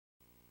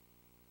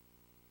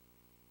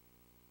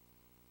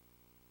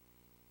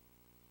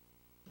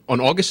On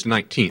August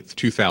 19,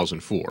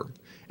 2004,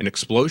 an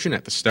explosion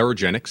at the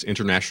Sterigenics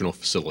International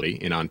Facility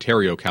in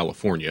Ontario,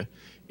 California,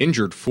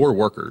 injured 4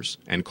 workers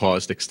and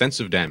caused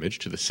extensive damage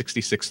to the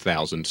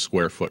 66,000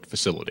 square foot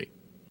facility.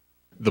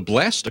 The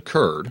blast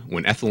occurred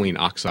when ethylene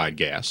oxide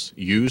gas,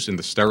 used in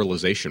the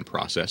sterilization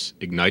process,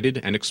 ignited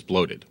and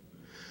exploded.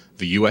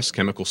 The U.S.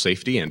 Chemical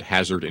Safety and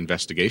Hazard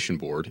Investigation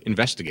Board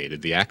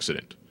investigated the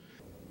accident.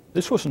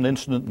 This was an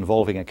incident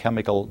involving a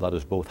chemical that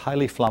is both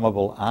highly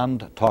flammable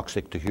and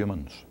toxic to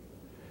humans.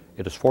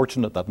 It is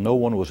fortunate that no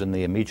one was in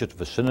the immediate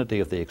vicinity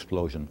of the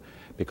explosion,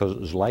 because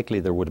it is likely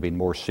there would have been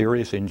more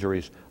serious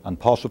injuries and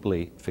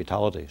possibly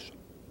fatalities.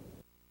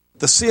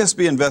 The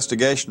CSB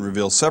investigation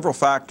reveals several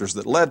factors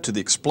that led to the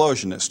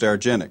explosion at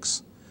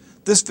Sterigenics.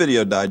 This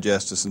video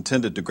digest is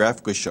intended to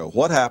graphically show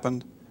what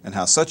happened and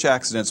how such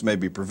accidents may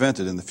be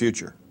prevented in the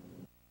future.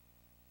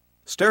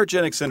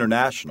 Sterigenics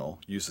International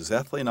uses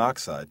ethylene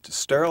oxide to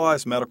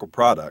sterilize medical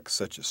products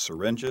such as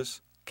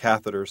syringes,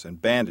 catheters,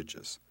 and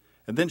bandages,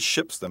 and then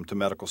ships them to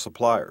medical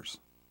suppliers.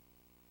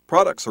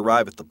 Products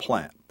arrive at the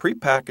plant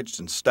prepackaged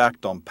and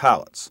stacked on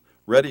pallets,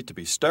 ready to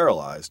be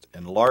sterilized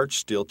in large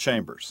steel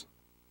chambers.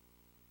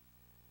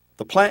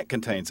 The plant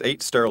contains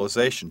 8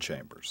 sterilization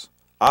chambers,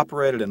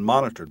 operated and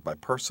monitored by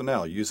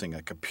personnel using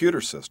a computer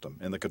system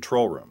in the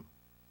control room.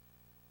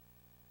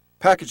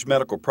 Packaged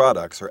medical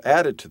products are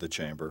added to the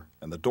chamber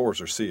and the doors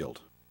are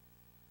sealed.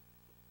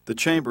 The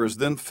chamber is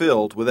then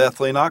filled with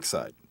ethylene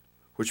oxide,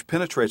 which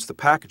penetrates the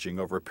packaging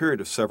over a period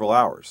of several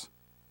hours,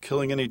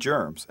 killing any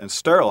germs and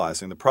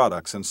sterilizing the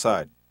products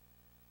inside.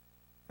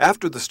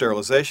 After the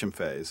sterilization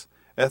phase,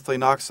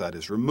 ethylene oxide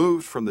is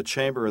removed from the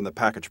chamber and the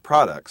packaged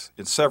products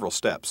in several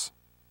steps.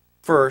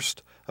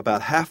 First,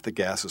 about half the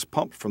gas is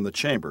pumped from the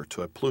chamber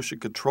to a pollution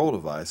control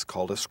device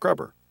called a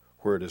scrubber,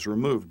 where it is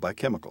removed by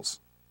chemicals.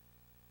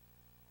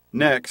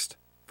 Next,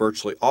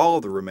 virtually all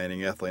of the remaining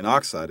ethylene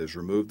oxide is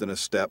removed in a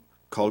step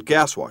called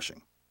gas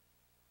washing.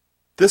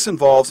 This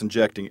involves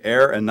injecting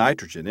air and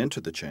nitrogen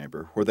into the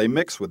chamber where they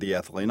mix with the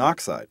ethylene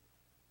oxide.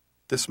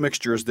 This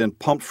mixture is then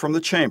pumped from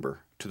the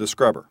chamber to the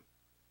scrubber.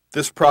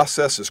 This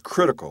process is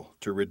critical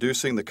to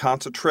reducing the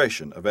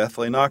concentration of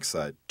ethylene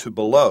oxide to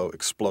below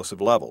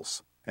explosive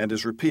levels, and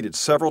is repeated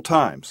several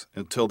times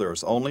until there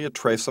is only a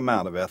trace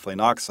amount of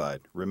ethylene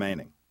oxide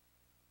remaining.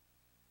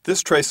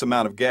 This trace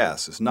amount of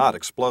gas is not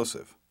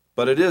explosive,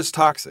 but it is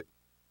toxic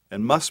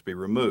and must be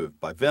removed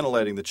by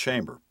ventilating the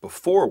chamber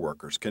before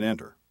workers can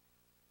enter.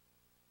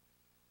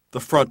 The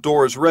front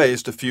door is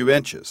raised a few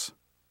inches,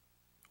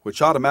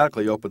 which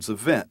automatically opens a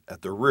vent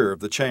at the rear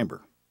of the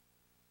chamber.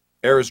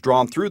 Air is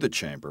drawn through the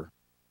chamber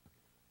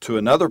to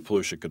another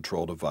pollution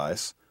control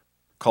device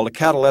called a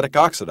catalytic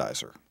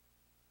oxidizer.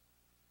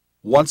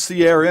 Once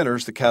the air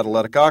enters the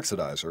catalytic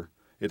oxidizer,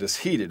 it is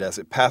heated as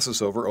it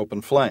passes over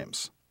open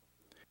flames.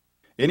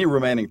 Any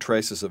remaining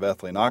traces of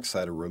ethylene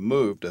oxide are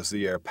removed as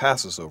the air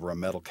passes over a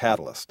metal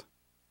catalyst.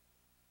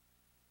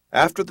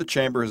 After the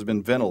chamber has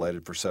been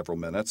ventilated for several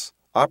minutes,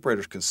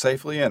 operators can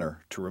safely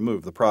enter to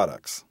remove the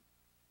products.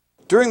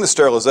 During the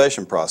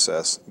sterilization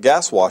process,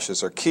 gas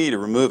washes are key to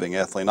removing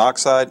ethylene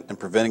oxide and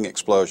preventing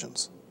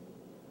explosions.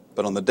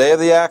 But on the day of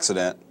the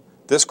accident,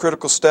 this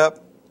critical step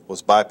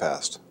was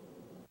bypassed.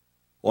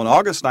 On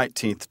August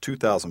 19,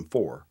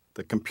 2004,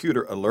 the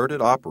computer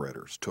alerted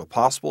operators to a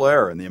possible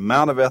error in the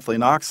amount of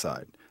ethylene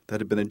oxide that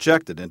had been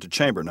injected into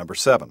chamber number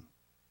 7.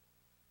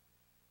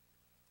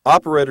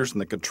 Operators in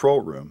the control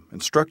room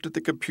instructed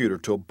the computer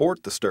to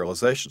abort the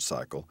sterilization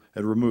cycle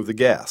and remove the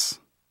gas.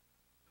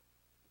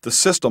 The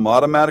system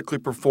automatically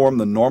performed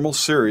the normal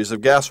series of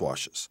gas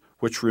washes,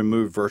 which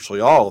removed virtually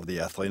all of the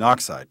ethylene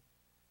oxide.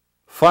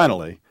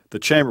 Finally, the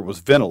chamber was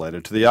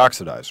ventilated to the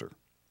oxidizer.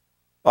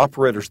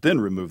 Operators then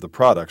removed the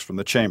products from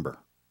the chamber.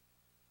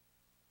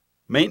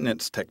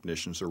 Maintenance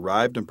technicians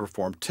arrived and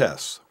performed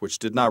tests, which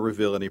did not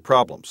reveal any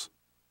problems.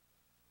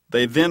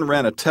 They then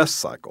ran a test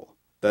cycle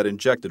that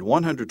injected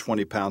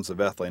 120 pounds of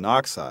ethylene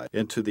oxide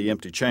into the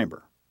empty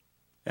chamber.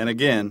 And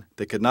again,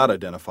 they could not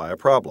identify a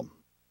problem.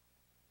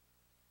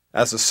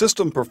 As the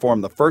system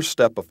performed the first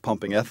step of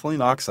pumping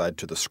ethylene oxide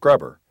to the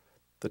scrubber,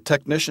 the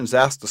technicians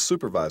asked the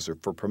supervisor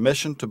for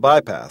permission to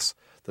bypass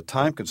the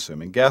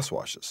time-consuming gas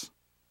washes.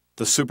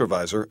 The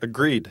supervisor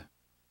agreed.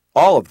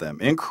 All of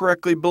them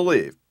incorrectly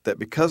believed that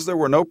because there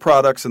were no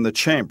products in the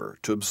chamber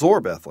to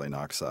absorb ethylene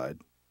oxide,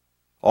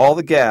 all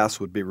the gas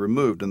would be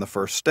removed in the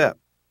first step,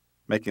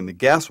 making the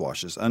gas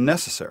washes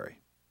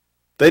unnecessary.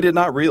 They did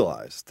not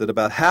realize that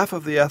about half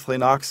of the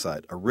ethylene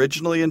oxide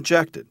originally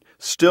injected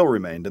still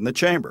remained in the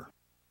chamber.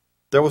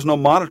 There was no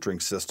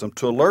monitoring system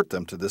to alert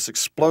them to this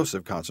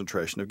explosive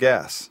concentration of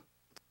gas.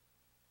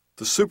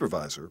 The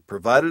supervisor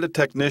provided a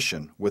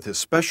technician with his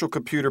special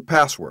computer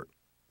password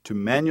to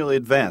manually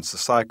advance the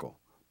cycle,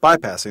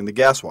 bypassing the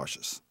gas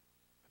washes.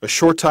 A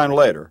short time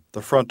later,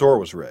 the front door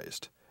was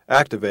raised,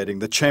 activating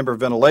the chamber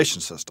ventilation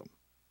system.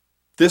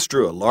 This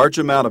drew a large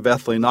amount of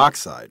ethylene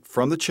oxide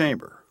from the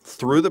chamber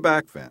through the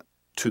back vent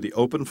to the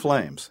open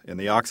flames in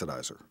the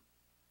oxidizer.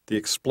 The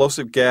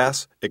explosive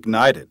gas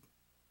ignited.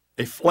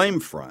 A flame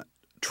front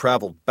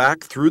traveled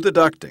back through the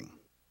ducting,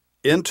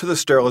 into the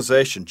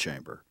sterilization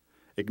chamber,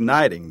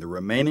 igniting the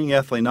remaining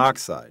ethylene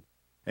oxide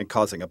and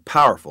causing a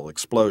powerful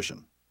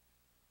explosion.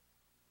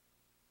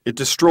 It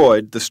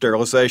destroyed the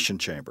sterilization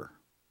chamber,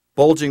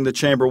 bulging the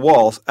chamber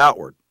walls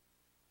outward,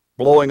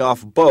 blowing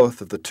off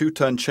both of the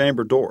 2-ton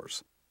chamber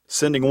doors,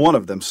 sending one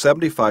of them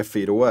 75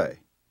 feet away,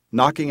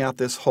 knocking out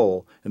this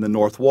hole in the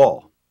north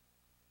wall.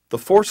 The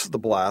force of the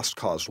blast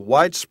caused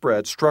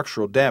widespread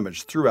structural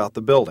damage throughout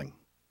the building.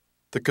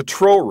 The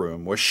control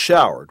room was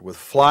showered with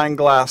flying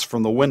glass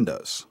from the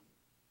windows.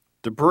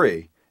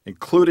 Debris,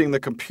 including the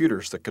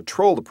computers that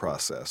control the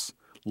process,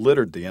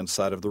 littered the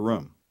inside of the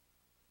room.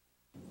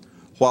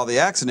 While the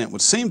accident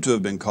would seem to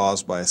have been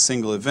caused by a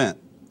single event,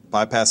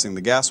 bypassing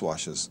the gas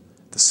washes,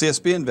 the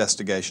CSB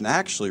investigation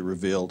actually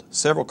revealed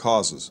several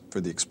causes for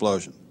the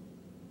explosion.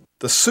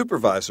 The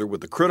supervisor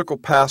with the critical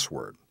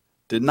password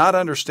did not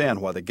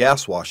understand why the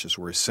gas washes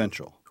were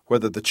essential,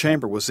 whether the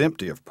chamber was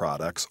empty of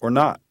products or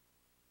not.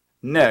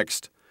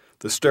 Next,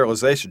 the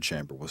sterilization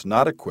chamber was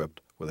not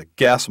equipped with a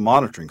gas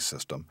monitoring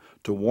system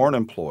to warn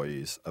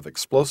employees of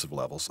explosive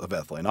levels of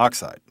ethylene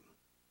oxide.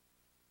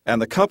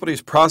 And the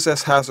company's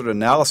process hazard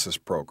analysis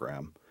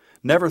program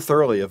never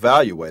thoroughly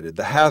evaluated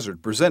the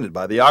hazard presented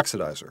by the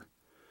oxidizer,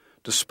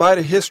 despite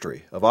a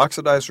history of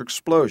oxidizer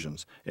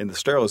explosions in the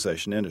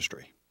sterilization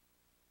industry.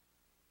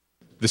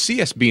 The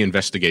CSB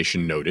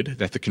investigation noted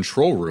that the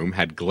control room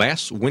had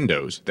glass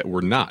windows that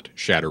were not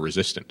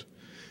shatter-resistant.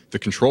 The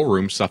control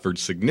room suffered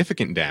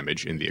significant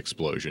damage in the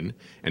explosion,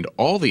 and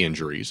all the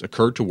injuries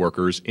occurred to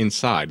workers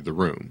inside the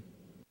room.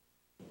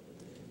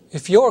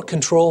 If your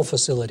control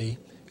facility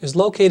is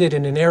located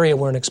in an area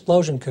where an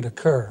explosion could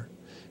occur,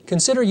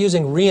 consider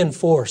using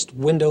reinforced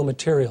window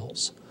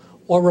materials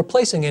or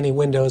replacing any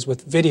windows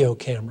with video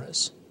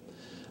cameras.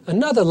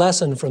 Another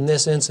lesson from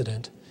this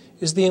incident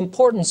is the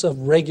importance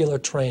of regular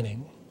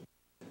training.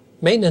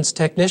 Maintenance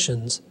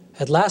technicians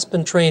had last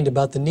been trained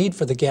about the need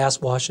for the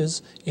gas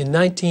washes in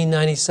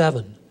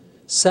 1997,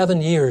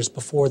 7 years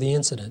before the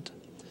incident.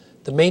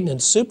 The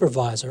maintenance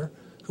supervisor,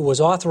 who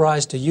was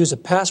authorized to use a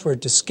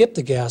password to skip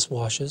the gas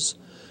washes,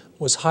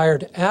 was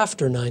hired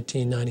after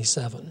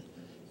 1997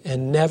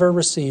 and never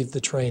received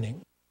the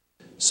training.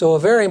 So a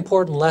very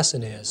important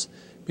lesson is,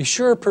 be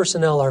sure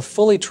personnel are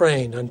fully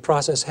trained on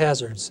process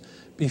hazards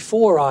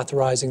before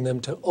authorizing them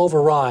to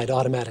override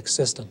automatic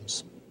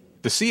systems.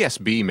 The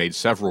CSB made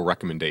several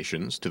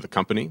recommendations to the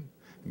company,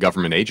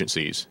 government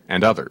agencies,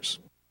 and others.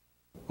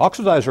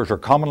 Oxidizers are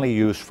commonly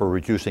used for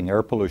reducing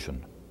air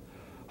pollution.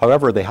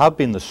 However, they have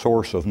been the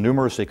source of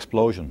numerous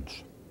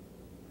explosions.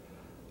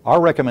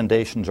 Our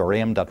recommendations are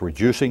aimed at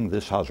reducing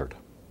this hazard.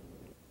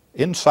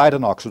 Inside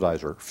an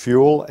oxidizer,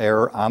 fuel,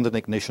 air, and an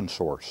ignition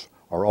source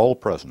are all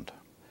present.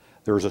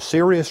 There is a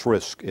serious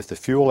risk if the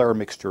fuel-air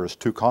mixture is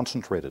too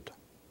concentrated.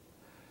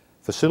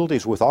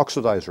 Facilities with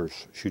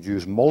oxidizers should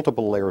use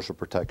multiple layers of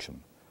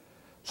protection,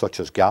 such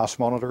as gas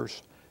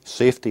monitors,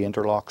 safety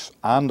interlocks,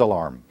 and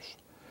alarms,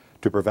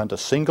 to prevent a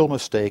single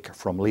mistake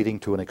from leading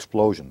to an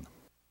explosion.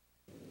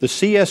 The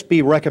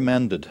CSB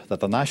recommended that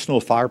the National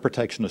Fire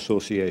Protection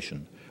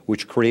Association,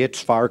 which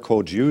creates fire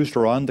codes used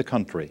around the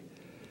country,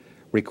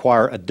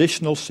 require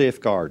additional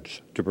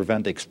safeguards to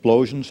prevent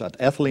explosions at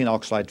ethylene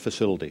oxide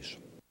facilities.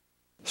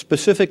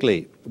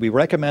 Specifically, we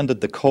recommended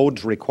the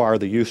codes require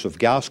the use of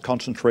gas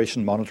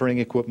concentration monitoring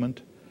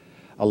equipment,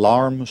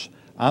 alarms,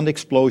 and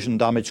explosion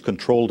damage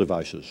control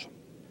devices.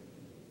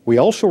 We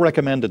also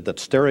recommended that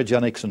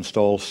Sterigenics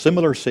install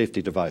similar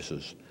safety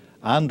devices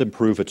and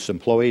improve its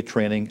employee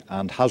training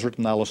and hazard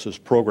analysis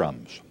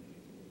programs.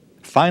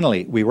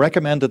 Finally, we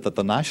recommended that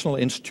the National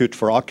Institute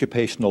for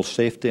Occupational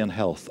Safety and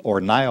Health, or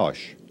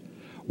NIOSH,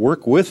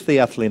 work with the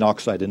ethylene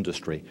oxide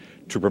industry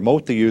to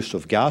promote the use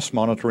of gas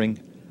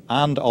monitoring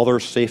and other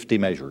safety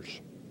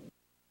measures.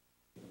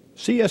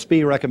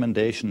 CSB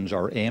recommendations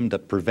are aimed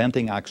at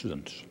preventing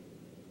accidents.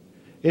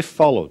 If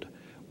followed,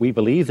 we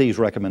believe these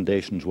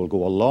recommendations will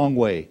go a long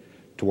way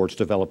towards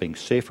developing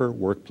safer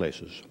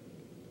workplaces.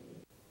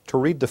 To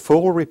read the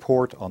full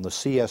report on the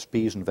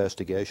CSB's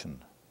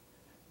investigation,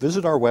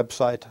 visit our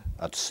website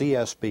at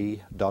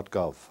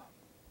csb.gov.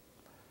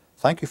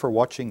 Thank you for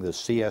watching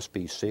this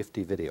CSB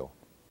safety video.